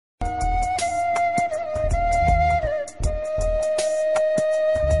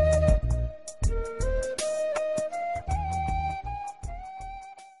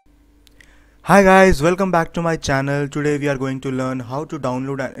Hi guys, welcome back to my channel. Today we are going to learn how to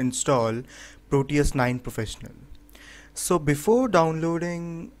download and install Proteus 9 Professional. So before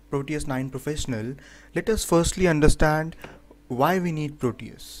downloading Proteus 9 Professional, let us firstly understand why we need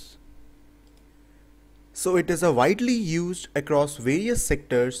Proteus. So it is a widely used across various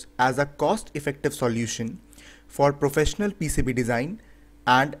sectors as a cost-effective solution for professional PCB design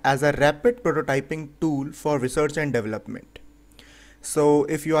and as a rapid prototyping tool for research and development. So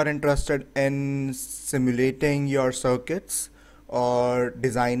if you are interested in simulating your circuits or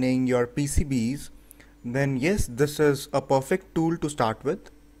designing your PCBs, then yes, this is a perfect tool to start with.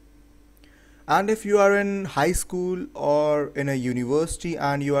 And if you are in high school or in a university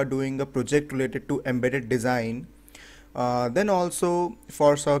and you are doing a project related to embedded design, then also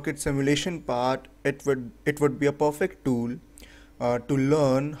for circuit simulation part, it would be a perfect tool to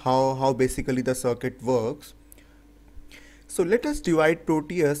learn how basically the circuit works. So let us divide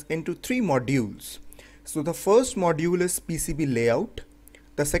Proteus into three modules. So the first module is PCB Layout,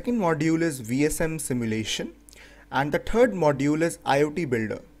 the second module is VSM Simulation, and the third module is Iot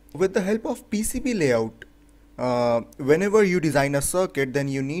Builder. With the help of PCB Layout, whenever you design a circuit, then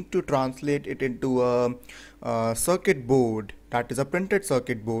you need to translate it into a circuit board, that is a printed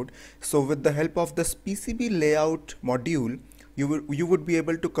circuit board. So with the help of this PCB Layout module, you would be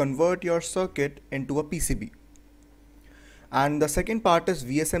able to convert your circuit into a PCB. And the second part is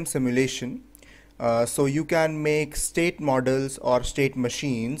VSM simulation. So you can make state models or state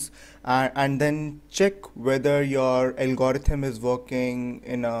machines and then check whether your algorithm is working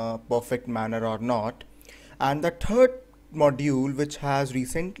in a perfect manner or not. And the third module, which has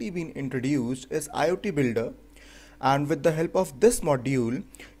recently been introduced, is Iot Builder. And with the help of this module,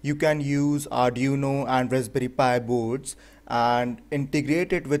 you can use Arduino and Raspberry Pi boards and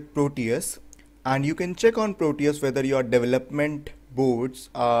integrate it with Proteus. And you can check on Proteus whether your development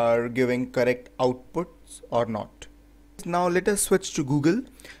boards are giving correct outputs or not. Now let us switch to Google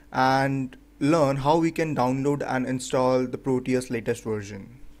and learn how we can download and install the Proteus latest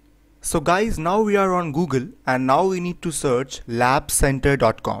version. So guys, now we are on Google and now we need to search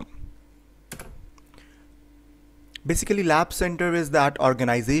labcenter.com. Basically, Lab Center is that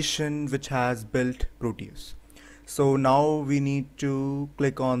organization which has built Proteus. So now we need to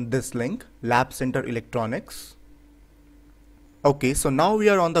click on this link, Lab Center Electronics. Okay, so now we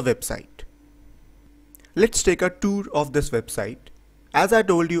are on the website. Let's take a tour of this website. As I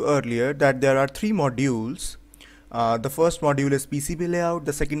told you earlier that there are three modules. The first module is PCB Layout,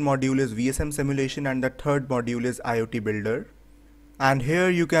 the second module is VSM Simulation, and the third module is Iot Builder. And here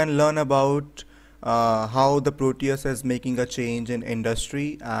you can learn about how the Proteus is making a change in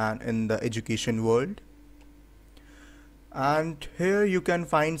industry and in the education world. And here you can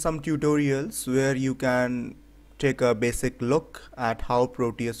find some tutorials where you can take a basic look at how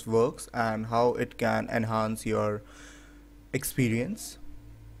Proteus works and how it can enhance your experience.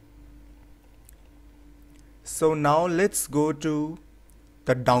 So now let's go to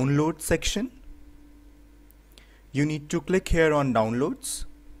the download section. You need to click here on downloads.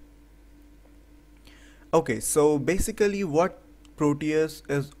 Okay, so basically what Proteus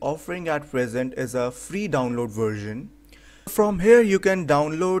is offering at present is a free download version. From here you can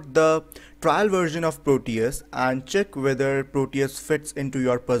download the trial version of Proteus and check whether Proteus fits into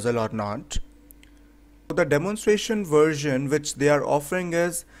your puzzle or not. So the demonstration version which they are offering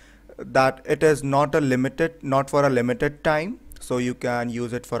is that it is not for a limited time, so you can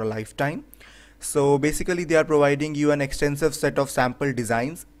use it for a lifetime. So basically they are providing you an extensive set of sample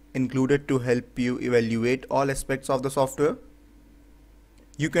designs included to help you evaluate all aspects of the software.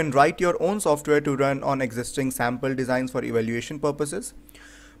 You can write your own software to run on existing sample designs for evaluation purposes,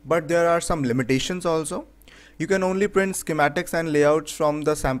 but there are some limitations also. You can only print schematics and layouts from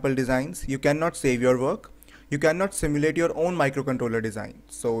the sample designs. You cannot save your work. You cannot simulate your own microcontroller design.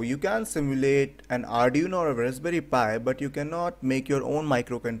 So you can simulate an Arduino or a Raspberry Pi, but you cannot make your own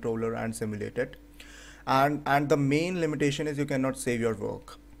microcontroller and simulate it. And the main limitation is you cannot save your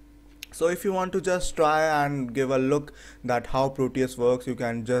work. So if you want to just try and give a look that how Proteus works, you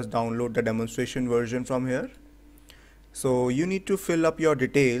can just download the demonstration version from here. So you need to fill up your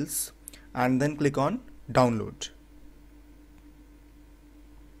details and then click on download.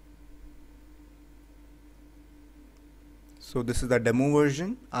 So this is the demo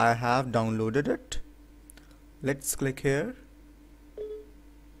version. I have downloaded it. Let's click here.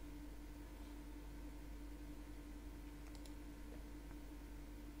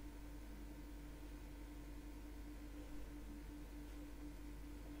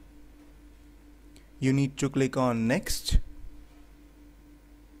 You need to click on next.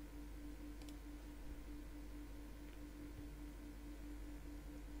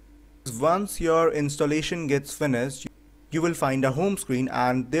 Once your installation gets finished, you will find a home screen,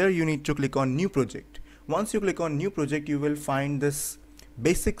 and there you need to click on new project. Once you click on new project, you will find this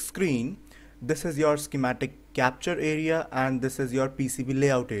basic screen. This is your schematic capture area and this is your PCB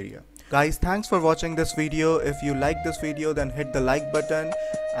layout area. Guys, thanks for watching this video. If you like this video, then hit the like button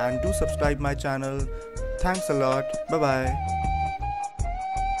and do subscribe my channel. Thanks a lot. Bye bye.